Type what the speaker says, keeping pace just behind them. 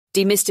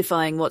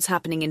Demystifying What's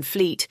Happening in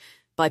Fleet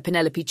by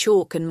Penelope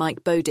Chalk and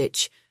Mike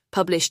Bowditch,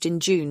 published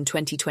in June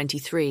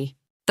 2023.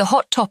 The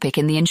hot topic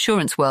in the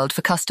insurance world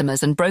for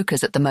customers and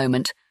brokers at the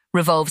moment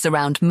revolves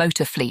around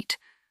motor fleet.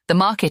 The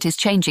market is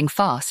changing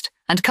fast,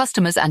 and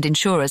customers and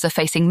insurers are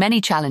facing many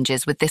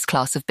challenges with this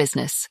class of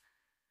business.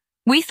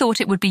 We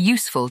thought it would be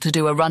useful to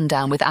do a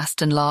rundown with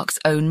Aston Lark's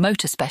own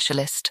motor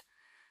specialist.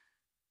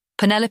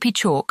 Penelope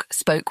Chalk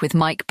spoke with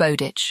Mike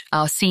Bowditch,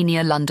 our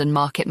senior London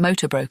market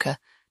motor broker,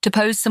 to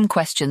pose some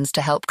questions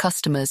to help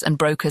customers and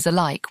brokers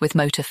alike with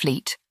motor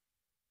fleet.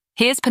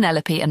 Here's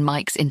Penelope and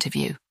Mike's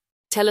interview.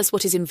 Tell us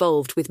what is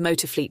involved with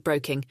motor fleet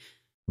broking.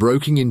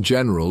 Broking in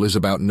general is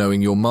about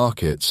knowing your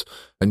markets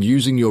and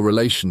using your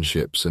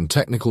relationships and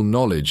technical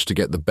knowledge to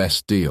get the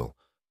best deal.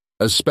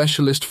 As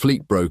specialist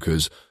fleet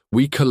brokers,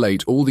 we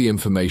collate all the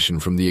information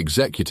from the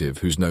executive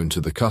who's known to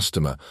the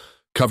customer,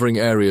 covering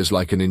areas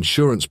like an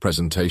insurance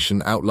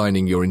presentation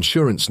outlining your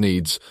insurance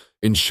needs,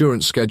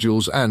 insurance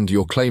schedules, and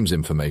your claims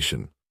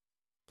information.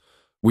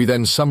 We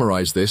then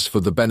summarize this for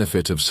the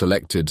benefit of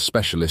selected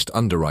specialist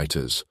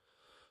underwriters.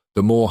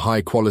 The more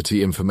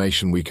high-quality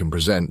information we can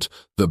present,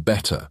 the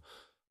better,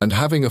 and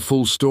having a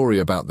full story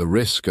about the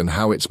risk and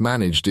how it's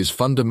managed is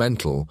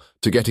fundamental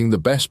to getting the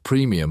best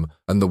premium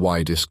and the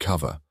widest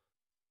cover.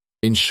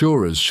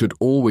 Insurers should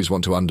always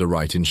want to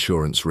underwrite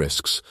insurance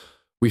risks.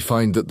 We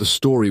find that the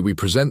story we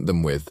present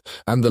them with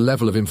and the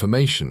level of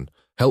information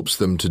helps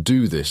them to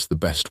do this the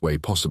best way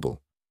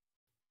possible.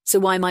 So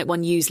why might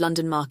one use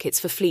London markets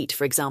for fleet,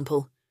 for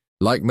example?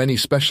 Like many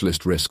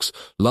specialist risks,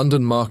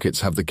 London markets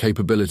have the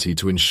capability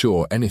to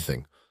insure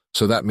anything,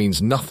 so that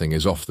means nothing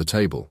is off the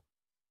table.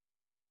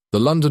 The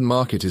London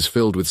market is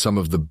filled with some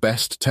of the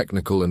best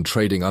technical and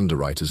trading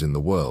underwriters in the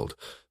world.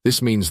 This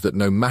means that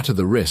no matter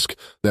the risk,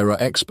 there are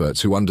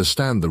experts who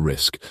understand the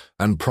risk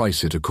and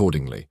price it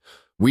accordingly.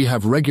 We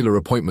have regular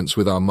appointments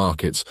with our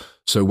markets,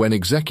 so when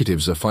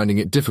executives are finding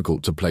it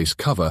difficult to place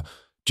cover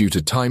due to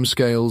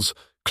timescales,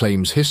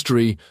 claims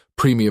history,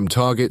 premium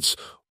targets,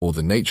 or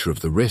the nature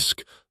of the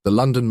risk, the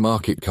London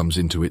market comes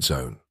into its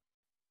own.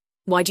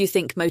 Why do you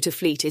think motor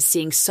fleet is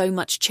seeing so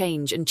much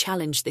change and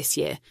challenge this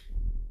year?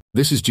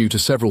 This is due to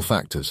several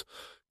factors: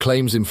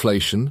 claims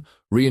inflation,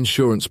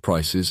 reinsurance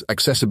prices,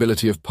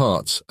 accessibility of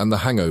parts, and the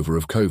hangover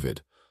of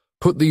COVID.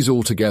 Put these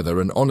all together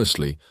and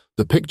honestly,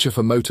 the picture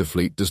for motor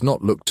fleet does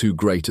not look too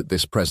great at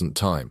this present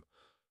time.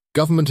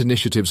 Government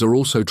initiatives are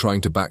also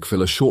trying to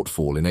backfill a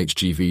shortfall in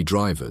HGV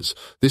drivers.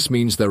 This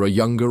means there are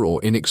younger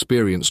or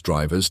inexperienced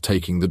drivers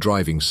taking the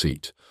driving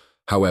seat.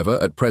 However,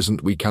 at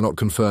present we cannot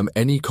confirm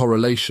any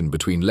correlation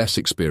between less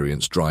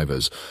experienced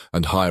drivers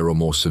and higher or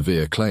more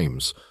severe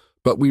claims.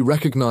 But we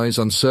recognize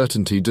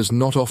uncertainty does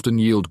not often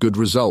yield good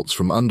results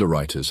from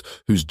underwriters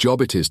whose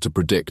job it is to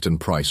predict and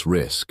price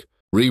risk.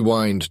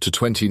 Rewind to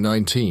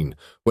 2019,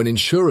 when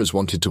insurers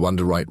wanted to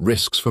underwrite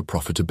risks for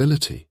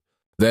profitability.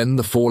 Then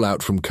the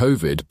fallout from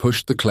COVID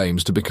pushed the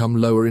claims to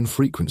become lower in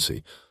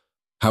frequency.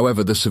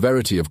 However, the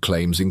severity of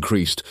claims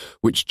increased,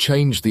 which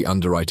changed the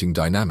underwriting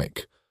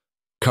dynamic.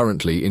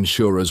 Currently,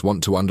 insurers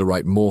want to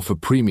underwrite more for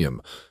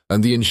premium,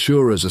 and the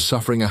insurers are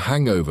suffering a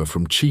hangover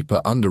from cheaper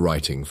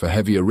underwriting for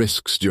heavier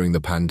risks during the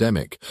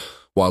pandemic,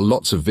 while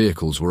lots of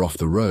vehicles were off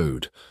the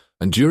road.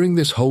 And during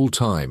this whole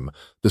time,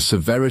 the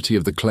severity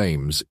of the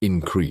claims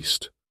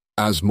increased.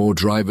 As more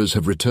drivers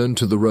have returned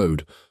to the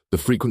road, the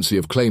frequency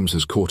of claims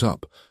has caught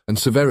up, and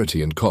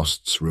severity and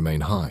costs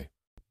remain high.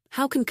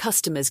 How can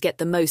customers get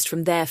the most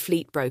from their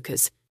fleet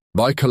brokers?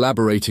 By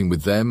collaborating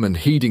with them and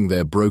heeding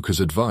their broker's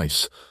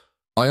advice.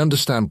 I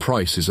understand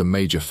price is a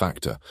major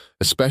factor,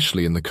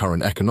 especially in the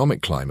current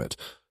economic climate,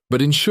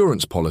 but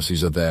insurance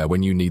policies are there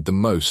when you need them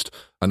most,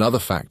 and other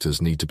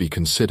factors need to be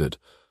considered.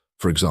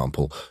 For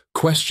example,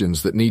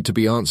 questions that need to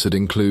be answered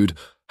include: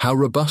 how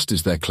robust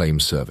is their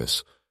claims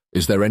service?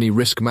 Is there any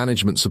risk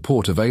management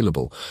support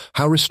available?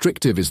 How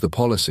restrictive is the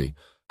policy?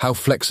 How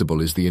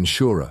flexible is the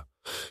insurer?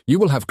 You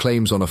will have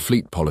claims on a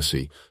fleet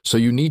policy, so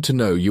you need to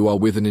know you are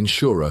with an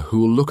insurer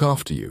who will look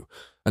after you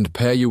and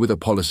pair you with a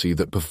policy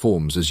that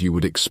performs as you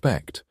would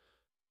expect.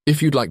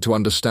 If you'd like to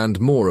understand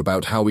more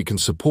about how we can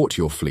support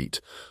your fleet,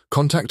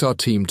 contact our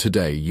team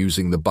today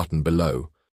using the button below.